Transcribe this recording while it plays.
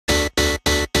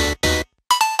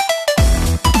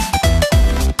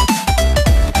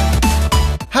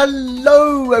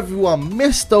Hello everyone,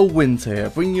 Mr.Winter here,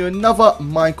 bringing you another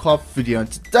Minecraft video,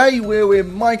 and today we're in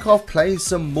Minecraft playing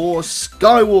some more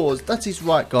SkyWars. That is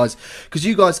right guys, because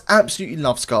you guys absolutely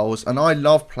love SkyWars, and I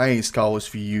love playing SkyWars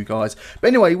for you guys. But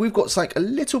anyway, we've got something a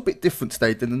little bit different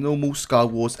today than the normal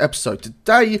SkyWars episode.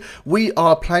 Today we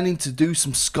are planning to do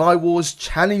some SkyWars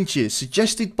challenges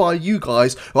suggested by you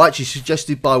guys, or actually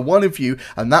suggested by one of you,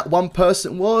 and that one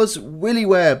person was Willy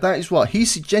Webb. That is right, he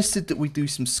suggested that we do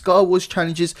some SkyWars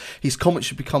challenges. His comment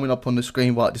should be coming up on the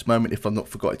screen right at this moment if I've not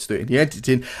forgotten to do it in the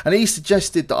editing, and he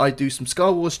suggested that I do some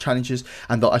SkyWars challenges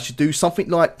and that I should do something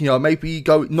like, you know, maybe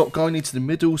not going into the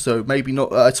middle, so maybe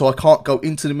not, so I can't go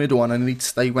into the middle and I need to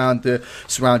stay around the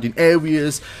surrounding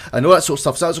areas and all that sort of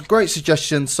stuff. So that was a great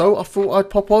suggestion, so I thought I'd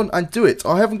pop on and do it.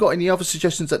 I haven't got any other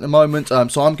suggestions at the moment, so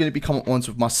I'm going to be coming up ones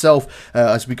with myself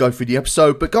as we go through the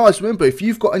episode. But guys, remember, if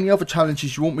you've got any other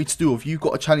challenges you want me to do, or if you've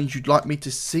got a challenge you'd like me to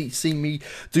see me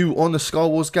do on the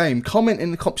SkyWars game, comment in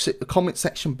the comment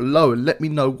section below and let me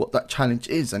know what that challenge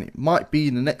is, and it might be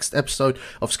in the next episode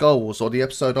of SkyWars or the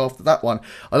episode after that one.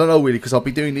 I don't know really, because I'll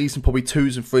be doing these in probably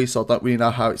 2s and 3s, so I don't really know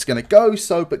how it's going to go.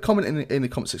 So but comment in the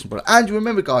comment section below, and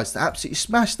remember guys to absolutely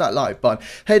smash that like button,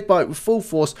 headbutt with full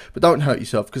force, but don't hurt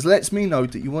yourself, because it lets me know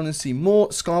that you want to see more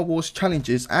SkyWars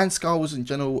challenges and SkyWars in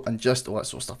general and just all that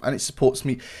sort of stuff, and it supports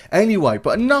me anyway.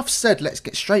 But enough said, let's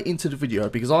get straight into the video,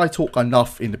 because I talk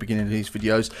enough in the beginning of these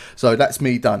videos, so that's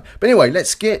me done. But anyway,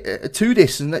 let's get to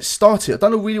this and let's start it. I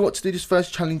don't know really what to do this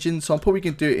first challenge in, so I'm probably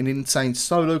going to do it in insane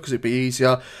solo because it'd be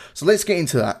easier. So let's get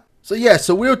into that. So yeah,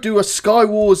 so we'll do a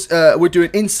SkyWars, we're doing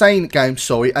insane game,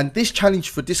 sorry, and this challenge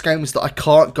for this game is that I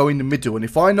can't go in the middle, and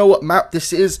if I know what map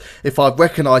this is, if I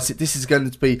recognise it, this is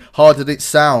going to be harder than it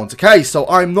sounds. Okay, so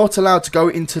I'm not allowed to go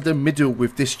into the middle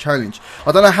with this challenge.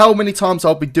 I don't know how many times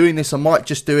I'll be doing this. I might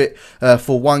just do it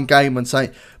for one game and say,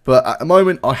 but at the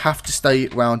moment I have to stay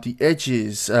around the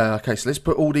edges. Okay, so let's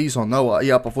put all these on. No,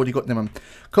 yep, I've already got them.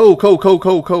 Cool. I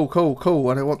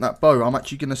don't want that bow. I'm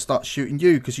actually going to start shooting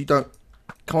you because you don't.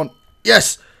 Come on.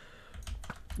 Yes!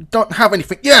 You don't have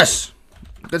anything. Yes!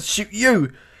 Let's shoot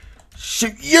you.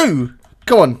 Shoot you!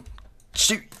 Come on.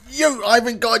 Shoot you! I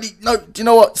haven't got any. No, do you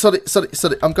know what? Sod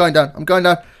it. I'm going down.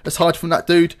 Let's hide from that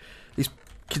dude.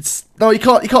 No, he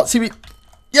can't see me.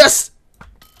 Yes!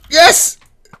 Yes!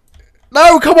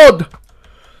 No, come on!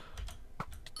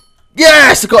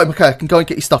 Yes! I got him. Okay, I can go and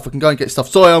get your stuff.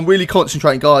 Sorry, I'm really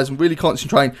concentrating, guys. I'm really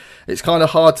concentrating. It's kind of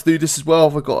hard to do this as well.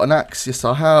 Have I got an axe? Yes,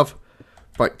 I have.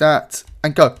 Break that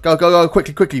and go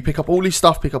quickly, pick up all these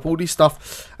stuff,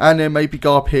 and then maybe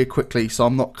go up here quickly so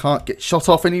can't get shot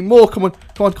off anymore. Come on.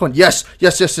 Yes.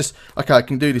 Okay, I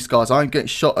can do this, guys. I'm getting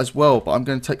shot as well, but I'm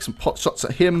going to take some pot shots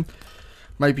at him,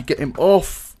 maybe get him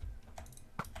off.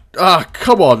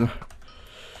 Come on.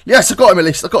 Yes, I got him. At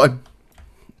least I got him.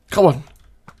 Come on.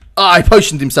 He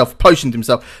potioned himself.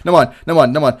 Never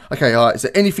mind. Okay, alright. Is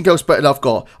there anything else better that I've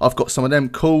got? I've got some of them.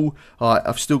 Cool. Alright,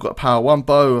 I've still got a power 1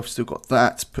 bow. I've still got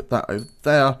that. Put that over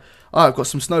there. Alright, I've got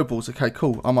some snowballs. Okay,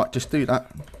 cool. I might just do that.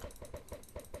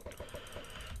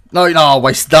 No, I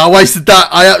wasted that.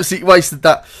 I absolutely wasted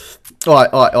that.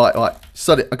 Alright.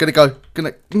 Sod it. I'm gonna go.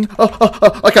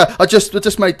 Okay, I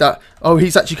just made that. Oh,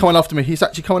 he's actually coming after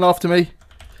me.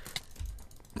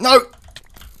 No.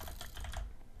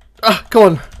 Come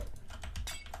on.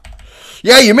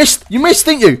 Yeah, you missed,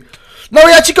 didn't you? No,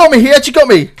 he actually got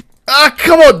me.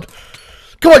 Come on.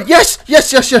 Yes.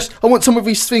 I want some of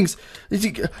these things.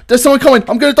 There's someone coming.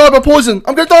 I'm going to die by poison.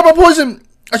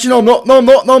 Actually, no,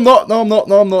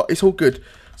 I'm not. It's all good.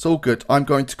 I'm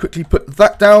going to quickly put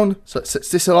that down. So it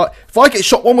sets this alight. If I get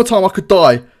shot one more time, I could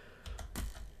die.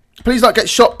 Please don't get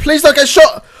shot.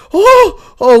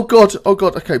 Oh, God.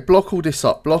 Okay, block all this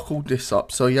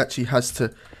up. So he actually has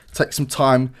to take some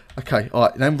time. Okay,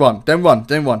 alright, then run. God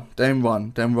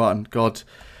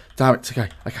damn it. Okay.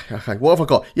 What have I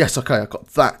got? Yes, okay, I got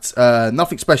that.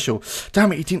 Nothing special.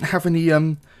 Damn it, he didn't have any, he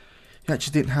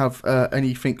actually didn't have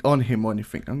anything on him or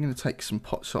anything. I'm going to take some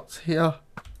pot shots here.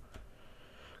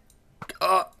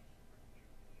 Can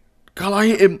I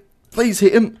hit him? Please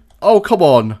hit him. Oh, come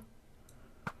on.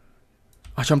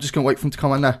 Actually, I'm just going to wait for him to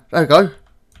come on there. There we go.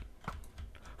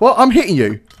 What? I'm hitting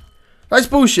you. That's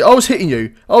bullshit. I was hitting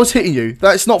you.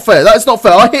 That's not fair.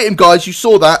 I hit him, guys. You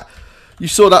saw that.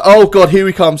 Oh, God. Here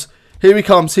he comes. Alright,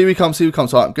 I'm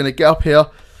going to get up here.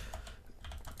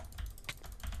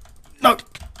 No,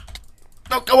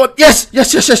 come on. Yes.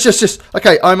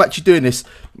 Okay, I'm actually doing this.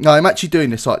 Right,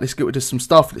 let's get rid of some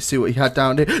stuff. Let's see what he had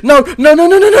down there. No. Oh,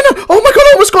 my God.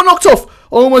 I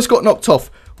almost got knocked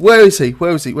off. Where is he?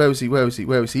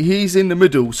 He's in the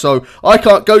middle, so I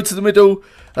can't go to the middle.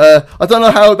 I don't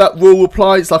know how that rule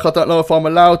applies. Like, I don't know if I'm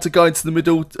allowed to go into the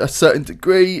middle to a certain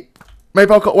degree.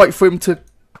 Maybe I've got to wait for him to...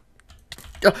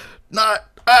 no.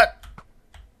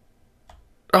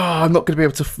 I'm not going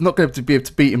to be able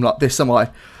to beat him like this, am I?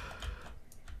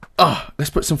 Let's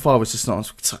put some fire resistance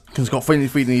on. Because I've got a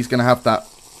feeling he's going to have that.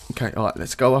 Okay, alright,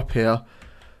 let's go up here.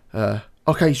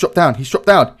 Okay, he's dropped down. He's dropped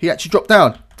down. He actually dropped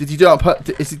down. Did he do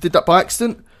that? He did that by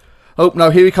accident? Oh, no,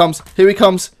 here he comes. Here he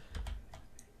comes.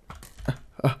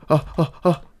 What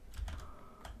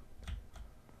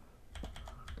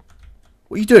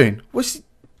are you doing? What's he...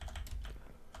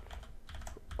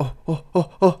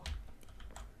 Oh.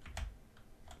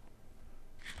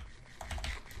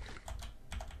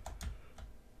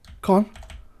 Come on.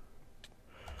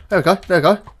 There we go. There we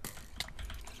go.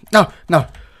 No.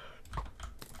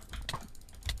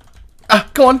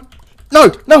 Come on. No,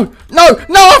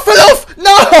 I fell off.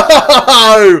 No.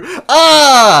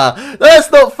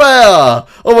 That's not fair.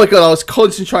 Oh my god, I was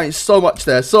concentrating so much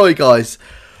there. Sorry, guys.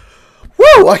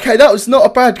 Woo, okay, that was not a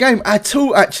bad game at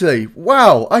all, actually.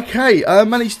 Wow, okay, I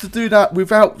managed to do that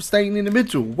without staying in the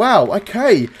middle. Wow,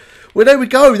 okay. Well, there we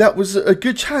go. That was a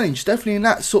good challenge, definitely in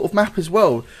that sort of map as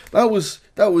well. That was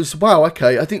wow,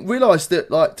 okay. I didn't realise that,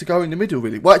 like, to go in the middle,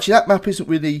 really. Well, actually, that map isn't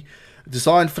really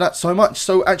designed for that so much.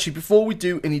 So, actually, before we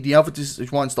do any of the other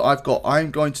ones that I've got,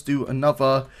 I'm going to do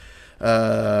another...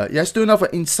 let's do another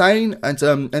insane, and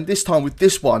this time with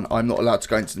this one, I'm not allowed to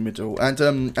go into the middle.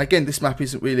 And again, this map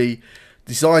isn't really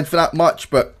designed for that much,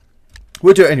 but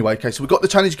we'll do it anyway. Okay, so we've got the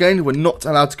challenge again. We're not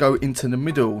allowed to go into the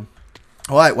middle.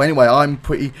 Alright, well anyway, I'm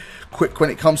pretty quick when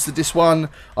it comes to this one.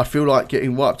 I feel like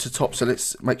getting right up to the top, so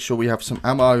let's make sure we have some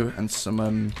ammo and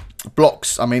some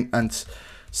blocks, and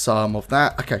some of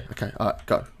that. Okay, alright,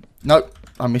 go. Nope,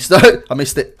 I missed it. I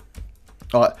missed it.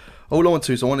 Alright, all I want to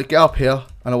do is I want to get up here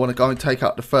and I want to go and take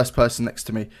out the first person next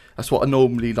to me. That's what I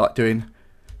normally like doing.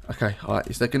 Okay, alright,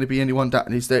 is there going to be anyone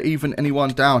down? Is there even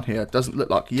anyone down here? Doesn't look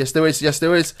like. Yes, there is. Yes,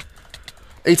 there is.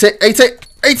 Eat it, eat it,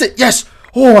 eat it. Yes.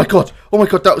 Oh my god,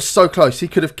 that was so close. He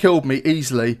could have killed me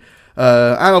easily.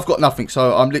 And I've got nothing,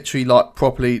 so I'm literally like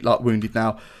properly like wounded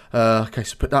now. Okay,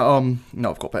 so put that on.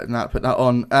 No, I've got better than that. Put that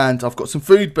on, and I've got some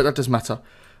food, but that doesn't matter.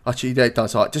 Actually, yeah, it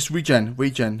does. Alright, just regen.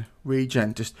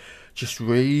 Just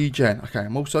regen. Okay,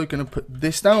 I'm also gonna put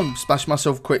this down. Splash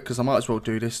myself quick because I might as well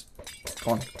do this.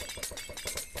 Come on.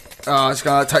 Oh, it's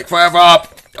gonna take forever.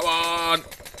 Come on.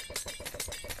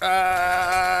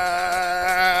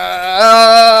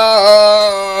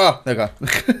 There we go.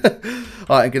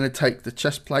 Alright, I'm going to take the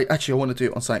chest plate. Actually, I want to do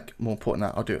it on something more important than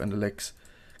that. I'll do it on the legs.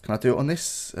 Can I do it on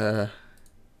this?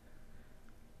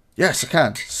 Yes, I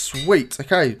can. Sweet.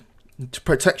 Okay.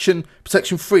 Protection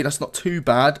 3. That's not too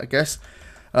bad, I guess.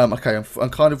 Okay, I'm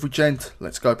kind of regent.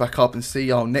 Let's go back up and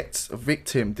see our next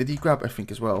victim. Did he grab everything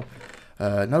as well?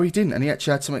 No, he didn't. And he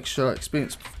actually had some extra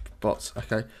experience bots.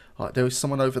 Okay. Alright, there is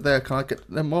someone over there. Can I get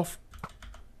them off?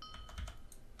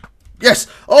 Yes!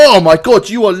 Oh my god,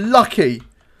 you are lucky!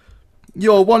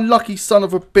 You're one lucky son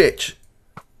of a bitch.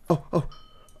 Oh,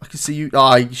 I can see you.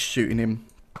 He's shooting him.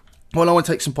 Well, I want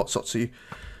to take some pot shots of you.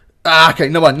 Okay,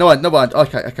 no one. Okay,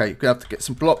 you're going to have to get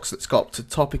some blocks. Let's go up to the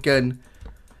top again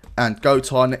and go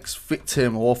to our next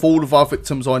victim. Or if all of our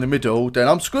victims are in the middle, then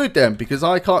I'm screwed then, because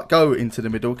I can't go into the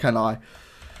middle, can I?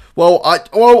 Well,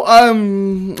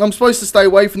 I'm supposed to stay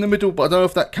away from the middle, but I don't know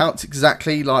if that counts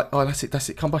exactly. Like, oh, that's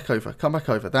it. Come back over.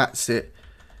 That's it.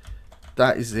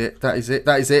 That is it,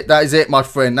 my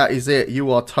friend. That is it.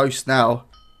 You are toast now.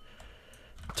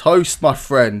 Toast, my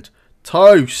friend.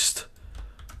 Toast.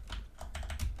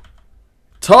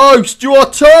 You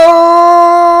are toast.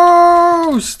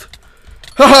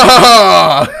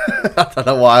 I don't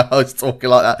know why I was talking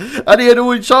like that. And he had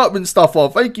all enchantment stuff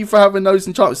on. Thank you for having those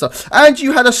enchantment stuff. And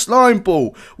you had a slime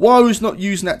ball. Why I was not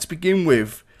using that to begin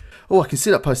with? Oh, I can see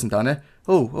that person down there.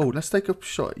 Oh, let's take a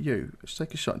shot at you. Let's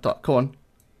take a shot at Duck. Come on.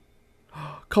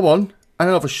 Come on. And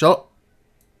another shot.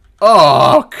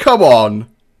 Oh, come on.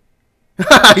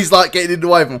 He's like getting in the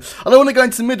way of him. I don't want to go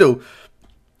into the middle.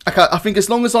 Okay, I think as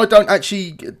long as I don't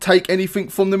actually take anything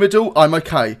from the middle, I'm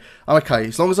okay.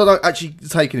 As long as I don't actually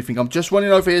take anything. I'm just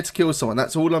running over here to kill someone.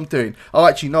 That's all I'm doing. Oh,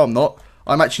 actually, no, I'm not.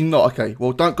 I'm actually not. Okay,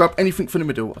 well, don't grab anything from the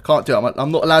middle. I can't do it.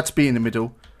 I'm not allowed to be in the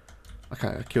middle. Okay,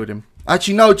 I killed him.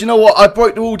 Actually, no, do you know what? I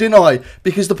broke the rule, didn't I?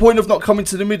 Because the point of not coming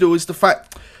to the middle is the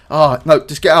fact... no,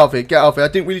 just get out of here. I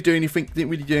didn't really do anything.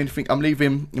 I'm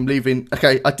leaving.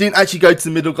 Okay, I didn't actually go to the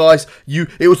middle, guys.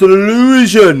 It was an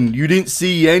illusion. You didn't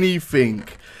see anything.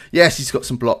 Yes, he's got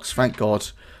some blocks, thank God.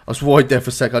 I was worried there for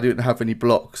a sec, I didn't have any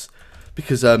blocks.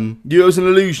 Because it was an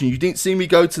illusion. You didn't see me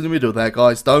go to the middle there,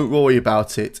 guys. Don't worry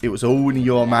about it. It was all in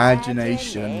your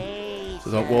imagination.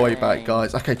 So don't worry about it,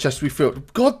 guys. Okay, chest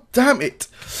refilled. God damn it.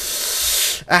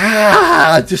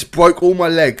 Ah, just broke all my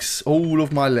legs. All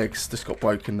of my legs just got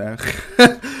broken there.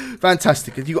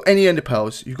 Fantastic. Have you got any ender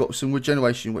pearls? You've got some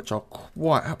regeneration, which I'll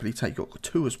quite happily take. You've got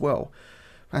 2 as well.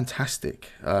 Fantastic.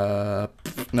 Nope.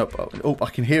 Oh, I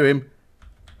can hear him.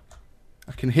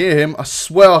 I can hear him. I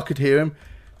swear I could hear him.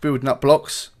 Building up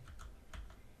blocks.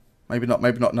 Maybe not,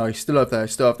 maybe not. No, he's still over there.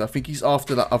 He's still over there. I think he's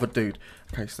after that other dude.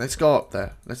 Okay, so let's go up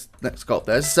there. Let's go up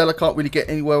there. Zeller can't really get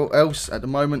anywhere else at the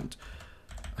moment.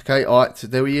 Okay, alright, so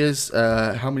there he is.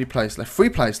 How many players left? 3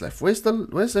 players left. Where's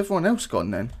everyone else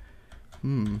gone then?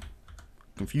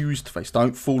 Confused face.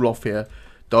 Don't fall off here.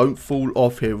 Don't fall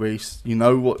off here, Reese. You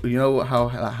know how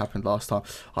that happened last time.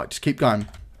 Alright, just keep going.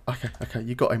 Okay,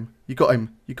 you got him. You got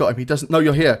him. He doesn't know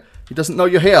you're here. He doesn't know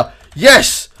you're here.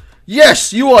 Yes!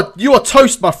 Yes, you are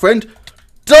toast, my friend.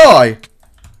 Die!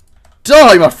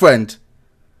 Die, my friend!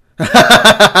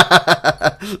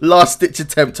 Last ditch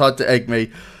attempt tried to egg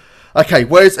me. Okay,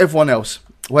 where's everyone else?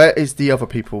 Where is the other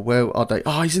people? Where are they?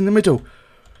 Oh, he's in the middle.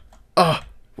 Ah,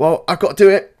 well, I've got to do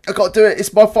it. I've got to do it.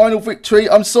 It's my final victory.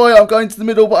 I'm sorry I'm going to the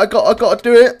middle, but I got to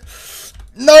do it.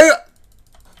 No!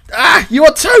 Ah, you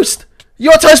are toast!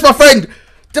 You are toast, my friend!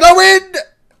 Did I win?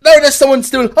 No, there's someone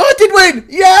still. Oh, I did win!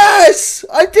 Yes!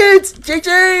 I did!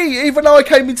 GG! Even though I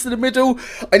came into the middle,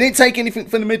 I didn't take anything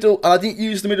from the middle. I didn't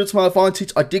use the middle to my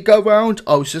advantage. I did go around.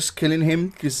 I was just killing him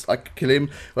because I could kill him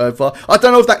wherever. I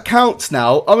don't know if that counts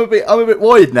now. I'm a bit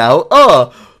worried now.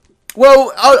 Oh.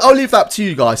 Well, I'll leave that to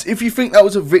you guys. If you think that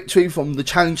was a victory from the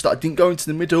challenge that I didn't go into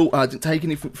the middle and I didn't take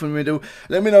anything from the middle,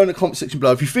 let me know in the comment section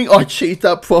below. If you think I cheated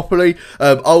that properly,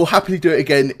 I'll happily do it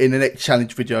again in the next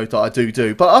challenge video that I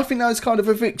do. But I think that was kind of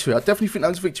a victory. I definitely think that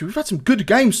was a victory. We've had some good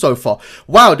games so far.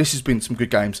 Wow, this has been some good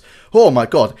games. Oh my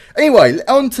god. Anyway,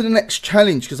 on to the next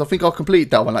challenge, because I think I'll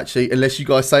complete that one actually, unless you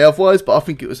guys say otherwise, but I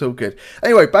think it was all good.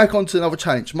 Anyway, back on to another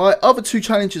challenge. My other 2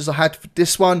 challenges I had for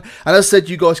this one, and as I said,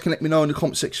 you guys can let me know in the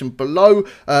comment section below.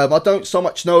 I don't so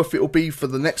much know if it will be for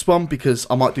the next one, because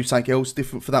I might do something else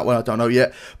different for that one. I don't know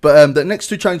yet. But the next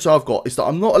 2 challenges I've got is that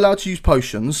I'm not allowed to use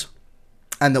potions,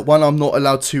 and that one I'm not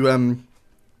allowed to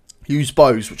use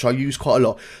bows, which I use quite a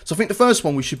lot. So I think the first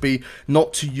one we should be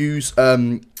not to use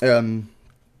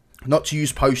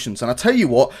potions. And I tell you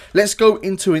what, let's go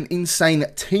into an insane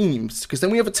teams, because then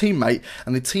we have a teammate,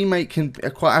 and the teammate can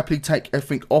quite happily take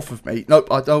everything off of me. Nope,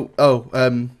 I don't.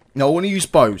 No, I want to use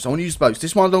bows.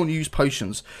 This one I don't want to use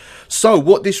potions. So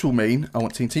what this will mean, I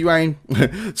want TNT rain.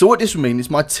 So what this will mean is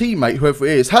my teammate, whoever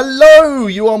it is, hello,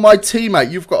 you are my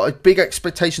teammate. You've got a big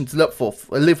expectation to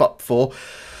live up for.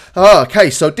 Okay,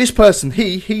 so this person,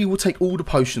 he will take all the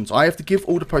potions. I have to give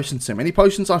all the potions to him. Any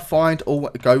potions I find all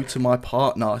go to my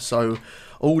partner. So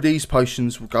all these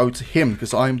potions will go to him,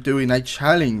 because I'm doing a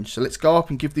challenge. So let's go up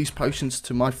and give these potions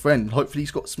to my friend. Hopefully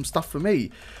he's got some stuff for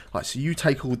me. Right, so you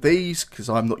take all these, because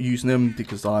I'm not using them,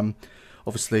 because I'm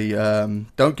obviously,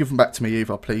 don't give them back to me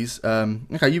either, please.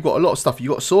 Okay, you've got a lot of stuff. You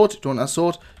got a sword? Do you want that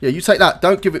sword? Yeah, you take that.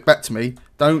 Don't give it back to me.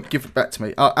 Don't give it back to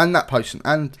me. And that potion.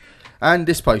 And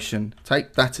this potion.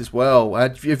 Take that as well.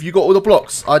 Have you got all the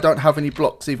blocks? I don't have any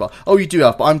blocks either. Oh, you do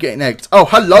have, but I'm getting egged. Oh,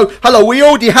 hello. Hello, we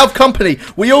already have company.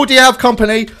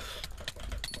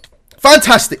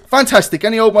 Fantastic. Fantastic.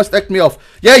 And he almost egged me off.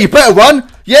 Yeah, you better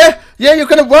run. Yeah, you're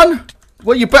going to run.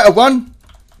 Well, you better run.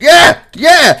 Yeah.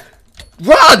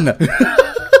 Run.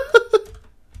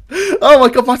 Oh, my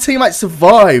God. My teammate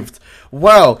survived.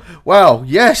 Wow.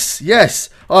 Yes.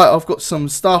 All right, I've got some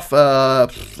stuff.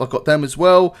 I've got them as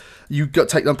well. You've got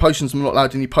to take them potions. I'm not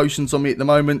allowed any potions on me at the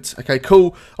moment. Okay,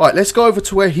 cool. All right, let's go over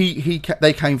to where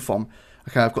they came from.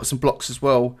 Okay, I've got some blocks as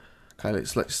well. Okay,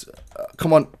 let's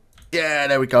come on. Yeah,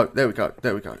 there we go.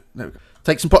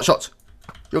 Take some pot shots.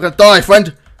 You're gonna die,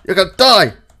 friend. You're gonna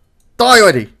die. Die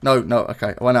already. No.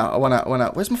 Okay, I went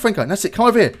out. Where's my friend going? That's it. Come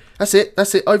over here. That's it.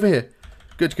 Over here.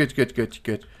 Good.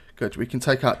 We can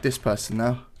take out this person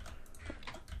now.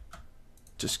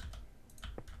 Just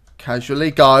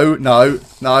casually go. No.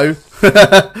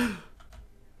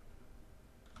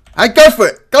 And go for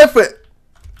it.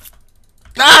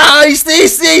 Ah, he's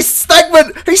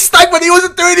stagnant. He's stagnant. He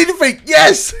wasn't doing anything.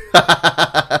 Yes.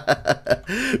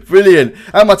 Brilliant.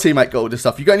 And my teammate got all this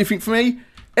stuff. You got anything for me?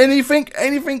 Anything?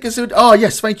 Oh,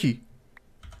 yes. Thank you.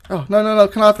 Oh, no.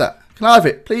 Can I have that? Can I have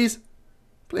it? Please.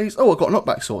 Oh, I got a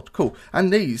knockback sword. Cool.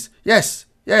 And these. Yes.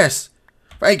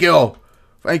 Thank you.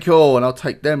 And I'll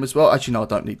take them as well. Actually, no, I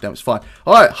don't need them. It's fine.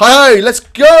 All right. Hi. Let's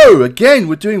go. Again,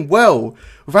 we're doing well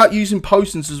without using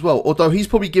potions as well. Although he's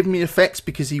probably giving me effects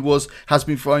because he has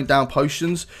been throwing down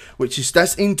potions,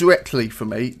 that's indirectly for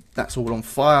me. That's all on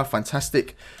fire.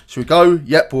 Fantastic. Should we go?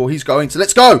 Yep. Well, he's going. So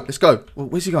let's go. Well,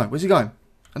 where's he going?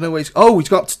 I know where he's... Oh, he's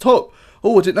got up to top.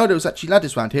 Oh, I didn't know there was actually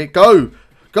ladders around here. Go.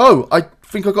 Go. I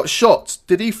think I got shot.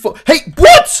 Did he... Hey,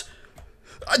 what?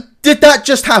 Did that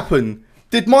just happen?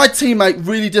 Did my teammate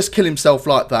really just kill himself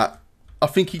like that? I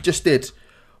think he just did.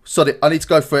 Sorry, I need to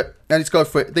go for it. I need to go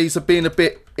for it. These are being a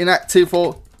bit inactive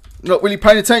or not really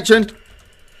paying attention.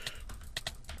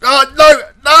 Oh, no.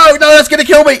 No, no, that's going to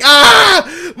kill me.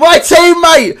 Ah! My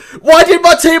teammate. Why did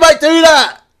my teammate do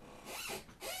that?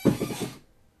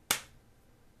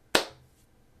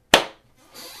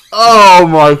 Oh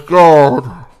my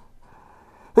god.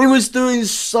 He was doing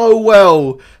so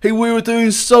well. We were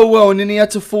doing so well and then he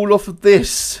had to fall off of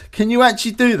this. Can you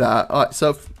actually do that? Alright,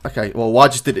 so, okay, well, I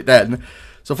just did it then.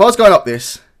 So if I was going up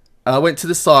this, and I went to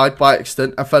the side by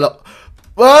accident and fell up.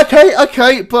 Well,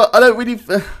 okay, but I don't really...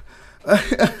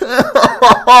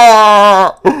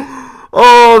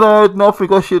 Oh no, I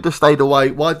think I should have stayed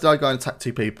away. Why did I go and attack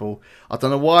two people? I don't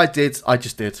know why I did. I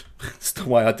just did. It's the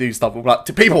way I do stuff. I'm like,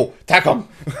 two people, attack them.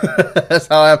 That's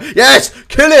how I am. Yes,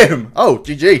 kill him. Oh,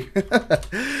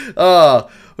 GG. Well,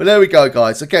 there we go,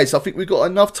 guys. Okay, so I think we've got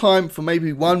enough time for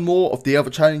maybe one more of the other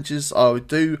challenges I would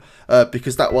do.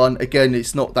 Because that one, again,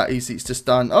 it's not that easy. It's just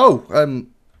done. Oh,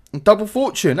 double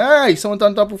fortune. Hey, someone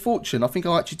done double fortune. I think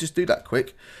I'll actually just do that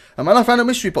quick. And I found a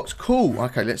mystery box. Cool.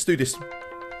 Okay, let's do this.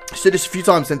 Let's do this a few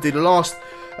times, then do the last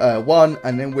one,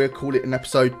 and then we'll call it an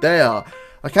episode there.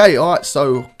 Okay, alright,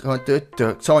 so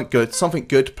something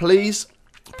good, please.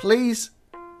 Please.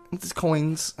 There's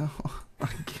coins. I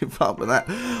give up with that.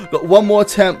 Got one more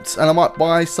attempt, and I might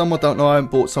buy some. I don't know, I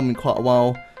haven't bought some in quite a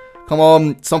while. Come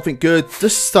on, something good.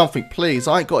 Just something, please.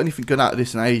 I ain't got anything good out of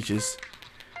this in ages.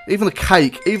 Even the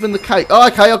cake. Oh,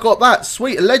 okay, I got that.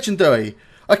 Sweet, a legendary.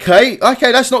 Okay,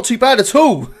 that's not too bad at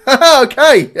all.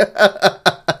 Okay.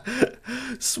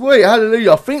 Sweet,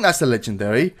 hallelujah. I think that's a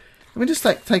legendary. Let me just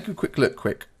take a quick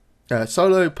look,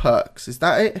 solo perks, is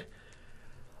that it?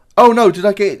 Oh no, did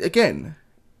I get it again?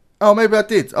 Oh, maybe I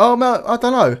did. Oh, no, I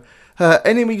don't know.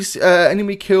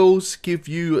 Enemy kills give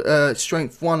you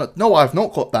strength 1. No, I've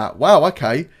not got that. Wow,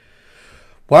 okay.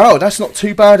 Wow, that's not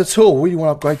too bad at all. Really want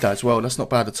to upgrade that as well. That's not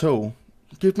bad at all.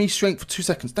 Give me strength for 2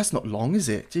 seconds. That's not long, is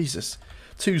it? Jesus.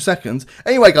 2 seconds.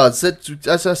 Anyway, guys,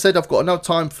 as I said, I've got enough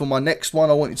time for my next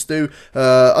one I wanted to do.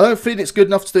 I don't feel it's good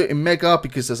enough to do it in Mega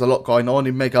because there's a lot going on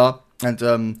in Mega.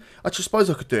 And I just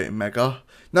suppose I could do it in Mega.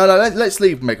 No, let's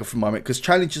leave Mega for a moment because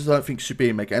challenges I don't think should be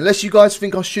in Mega. Unless you guys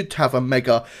think I should have a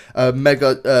Mega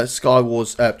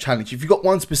SkyWars challenge. If you've got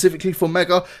one specifically for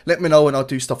Mega, let me know and I'll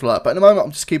do stuff like that. But at the moment,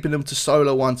 I'm just keeping them to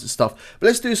solo ones and stuff. But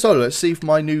let's do solo. Let's see if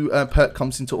my new perk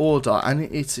comes into order. And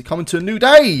it's coming to a new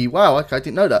day. Wow, okay, I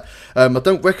didn't know that. I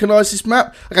don't recognise this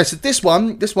map. Okay, so this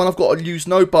one I've got to use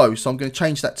no bow. So I'm going to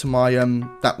change that to my,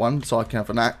 that one so I can have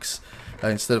an axe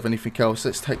instead of anything else.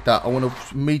 Let's take that. I want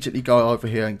to immediately go over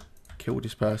here and kill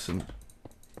this person.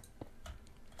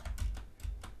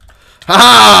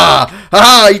 Ha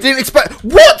ha! You didn't expect.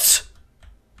 What?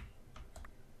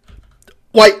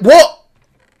 Wait, what?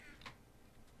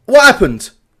 What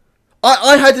happened?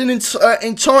 I had an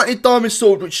enchanted diamond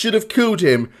sword which should have killed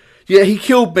him. Yeah, he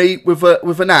killed me with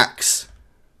an axe.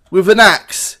 With an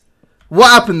axe. What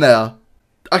happened there?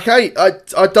 Okay,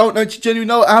 I don't know, genuinely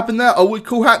know what happened there. I would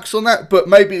call hacks on that, but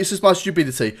maybe it's just my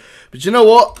stupidity. But you know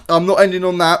what? I'm not ending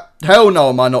on that. Hell no,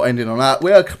 am I not ending on that.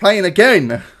 We are playing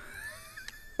again.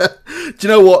 Do you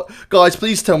know what? Guys,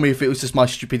 please tell me if it was just my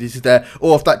stupidity there,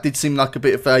 or if that did seem like a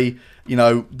bit of a, you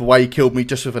know, the way he killed me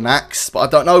just with an axe. But I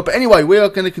don't know. But anyway, we are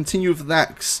going to continue with an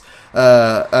axe.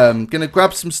 Going to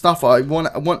grab some stuff. I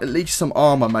want at least some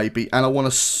armor maybe, and I want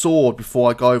a sword before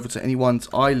I go over to anyone's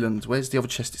island. Where's the other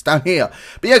chest? It's down here.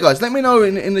 But yeah, guys, let me know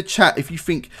in the chat if you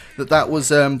think that was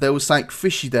there was something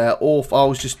fishy there, or if I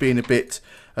was just being a bit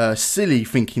silly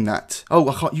thinking that. Oh,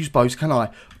 I can't use bows, can I?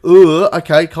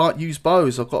 Okay, can't use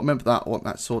bows. I've got to remember that. I want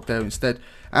that sword there instead.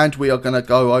 And we are going to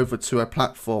go over to a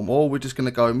platform, or we're just going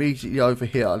to go immediately over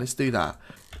here. Let's do that.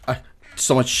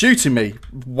 Someone's shooting me.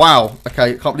 Wow.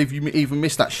 Okay, I can't believe you even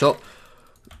missed that shot.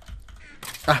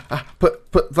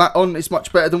 Put that on. It's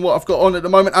much better than what I've got on at the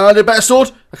moment. And I need a better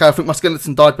sword. Okay, I think my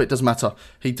skeleton died, but it doesn't matter.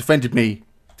 He defended me.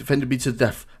 Defended me to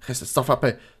death. Okay, so stuff up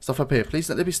here. Stuff up here. Please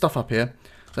let there be stuff up here.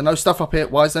 Is there no stuff up here?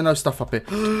 Why is there no stuff up here?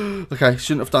 Okay,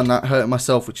 shouldn't have done that. Hurting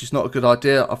myself, which is not a good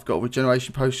idea. I've got a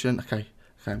regeneration potion. Okay,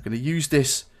 I'm going to use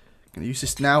this. I'm going to use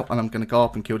this now, and I'm going to go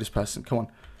up and kill this person. Come on.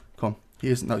 Come on. He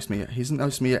hasn't noticed me yet. He hasn't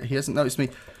noticed me yet. He hasn't noticed me.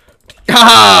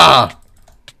 Ah!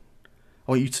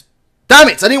 I want you to... Damn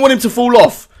it! I didn't want him to fall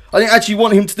off. I didn't actually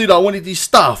want him to do that. I wanted his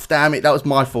stuff. Damn it, that was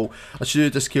my fault. I should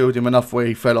have just killed him enough where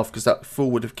he fell off, because that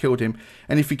fall would have killed him.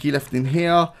 Anything he left in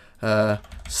here?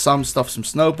 Some stuff, some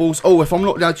snowballs. Oh, if I'm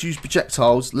not allowed to use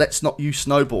projectiles, let's not use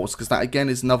snowballs, because that again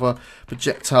is another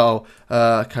projectile.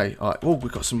 Okay, alright. Oh,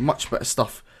 we've got some much better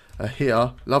stuff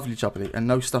here. Lovely jubbly, and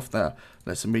no stuff there.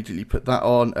 Let's immediately put that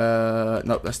on.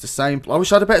 Nope, that's the same. I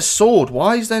wish I had a better sword.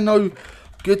 Why is there no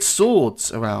good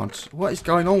swords around? What is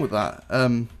going on with that?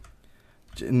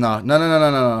 No, I'm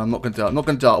not going to do it. I'm not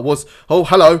going to do it. I was... Oh,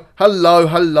 hello.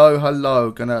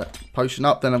 Gonna potion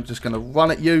up, then I'm just going to run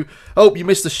at you. Oh, you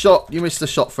missed the shot. You missed the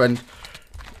shot, friend.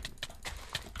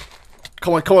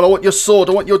 Come on. I want your sword.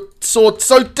 I want your sword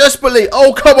so desperately.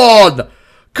 Oh, come on.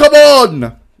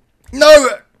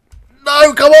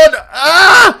 No, come on.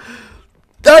 Ah!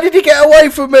 How did he get away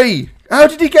from me?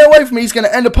 He's going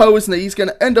to end a pearl, isn't he? He's going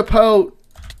to end a pearl.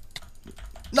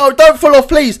 No, don't fall off,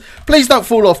 please. Please don't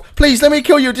fall off. Please, let me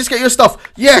kill you. Just get your stuff.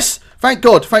 Yes. Thank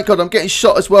God. I'm getting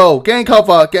shot as well. Getting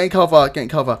cover.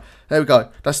 There we go.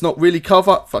 That's not really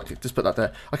cover. Fuck it. Just put that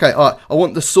there. Okay, all right. I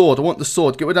want the sword.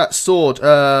 Get rid of that sword.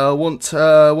 I want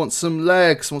some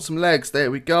legs.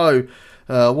 There we go.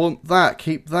 Want that.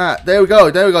 Keep that. There we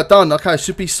go. Done. Okay,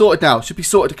 should be sorted now.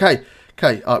 Okay.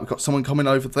 Okay, we've got someone coming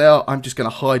over there. I'm just going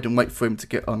to hide and wait for him to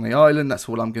get on the island. That's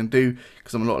all I'm going to do,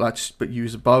 because I'm not allowed to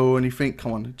use a bow or anything.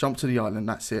 Come on, jump to the island.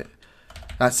 That's it,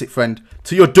 friend.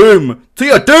 To your doom,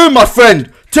 my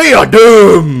friend. To your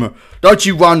doom. Don't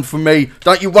you run from me.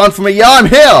 Yeah, I'm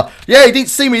here. Yeah, you didn't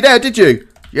see me there, did you?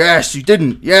 Yes, you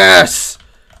didn't. Yes.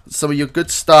 Some of your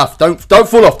good stuff. Don't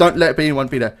fall off. Don't let anyone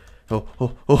be there.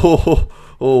 Oh.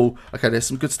 Okay, there's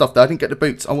some good stuff there. I didn't get the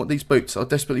boots. I want these boots. I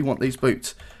desperately want these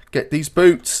boots. Get these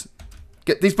boots.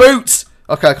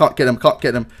 Okay, I can't get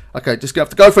them. Okay, just gonna have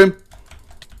to go for him.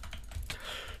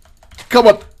 Come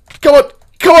on.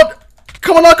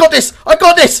 I got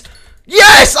this.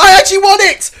 Yes, I actually won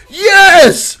it.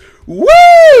 Yes.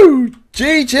 Woo.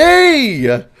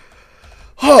 GG.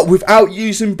 Oh, without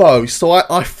using bows. So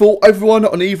I fought everyone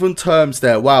on even terms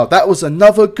there. Wow, that was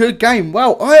another good game.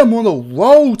 Wow, I am on a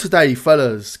roll today,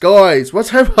 fellas. Guys,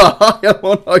 whatever. I am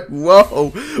on a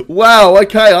roll. Wow,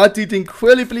 okay, I did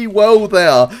incredibly well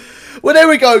there. Well, there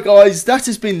we go, guys. That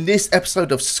has been this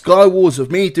episode of SkyWars, of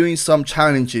me doing some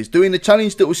challenges. Doing the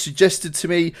challenge that was suggested to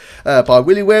me by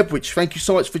Willy Webb, which thank you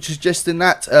so much for suggesting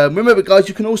that. Remember, guys,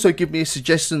 you can also give me a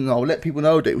suggestion, and I'll let people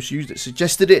know that it was you that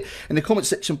suggested it in the comment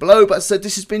section below. But as I said,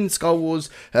 this has been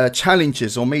SkyWars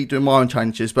challenges, or me doing my own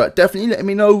challenges. But definitely let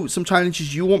me know some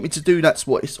challenges you want me to do. That's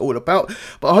what it's all about.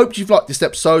 But I hope you've liked this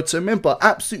episode. So remember,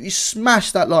 absolutely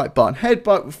smash that like button.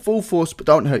 Headbutt with full force, but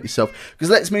don't hurt yourself, because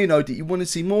it lets me know that you want to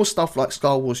see more stuff like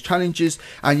SkyWars challenges,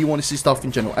 and you want to see stuff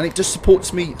in general, and it just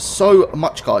supports me so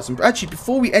much, guys. And actually,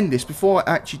 before we end this, before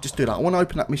I actually just do that, I want to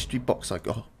open that mystery box.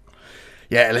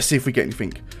 Yeah, let's see if we get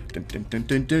anything.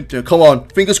 Come on,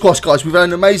 fingers crossed, guys. We've had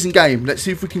an amazing game. Let's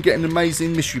see if we can get an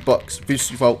amazing mystery box.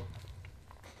 Mystery vault.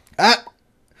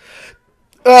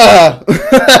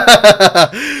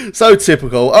 So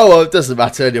typical. Oh well, it doesn't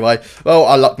matter anyway. Well,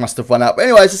 our luck must have run out. But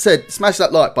anyway, as I said, smash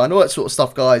that like button, all that sort of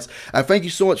stuff, guys. And thank you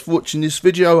so much for watching this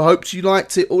video. I hope you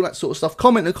liked it, all that sort of stuff.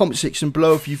 Comment in the comment section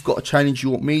below if you've got a challenge you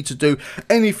want me to do.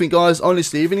 Anything, guys,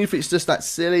 honestly, even if it's just that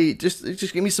silly, just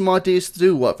give me some ideas to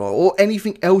do, whatever. Or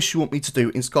anything else you want me to do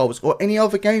in SkyWars, or any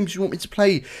other games you want me to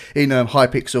play in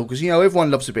Hypixel, because, you know, everyone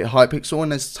loves a bit of Hypixel,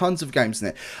 and there's tons of games in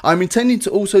it. I'm intending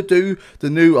to also do the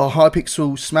new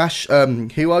Hypixel Smash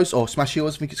Heroes, or Smash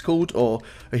Heroes I think it's called, or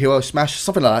a Hero Smash,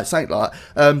 something like that.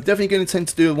 Definitely going to intend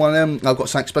to do one of them. I've got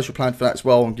something special planned for that as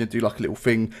well. I'm going to do like a little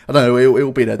thing. I don't know,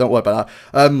 it'll be there, don't worry about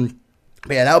that.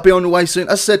 But yeah, that'll be on the way soon.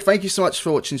 As I said, thank you so much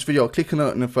for watching this video. Click on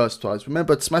it in the first place.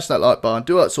 Remember to smash that like button,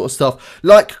 do that sort of stuff.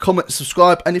 Like, comment,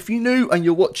 subscribe. And if you're new and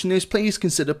you're watching this, please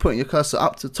consider putting your cursor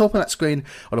up to the top of that screen,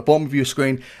 or the bottom of your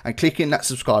screen, and clicking that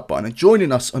subscribe button and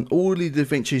joining us on all the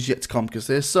adventures yet to come, because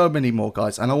there's so many more,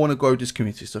 guys, and I want to grow this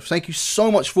community. So thank you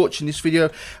so much for watching this video,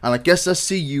 and I guess I'll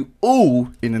see you all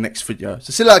in the next video.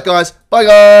 So see you later, guys. Bye,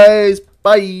 guys.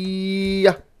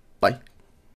 Bye.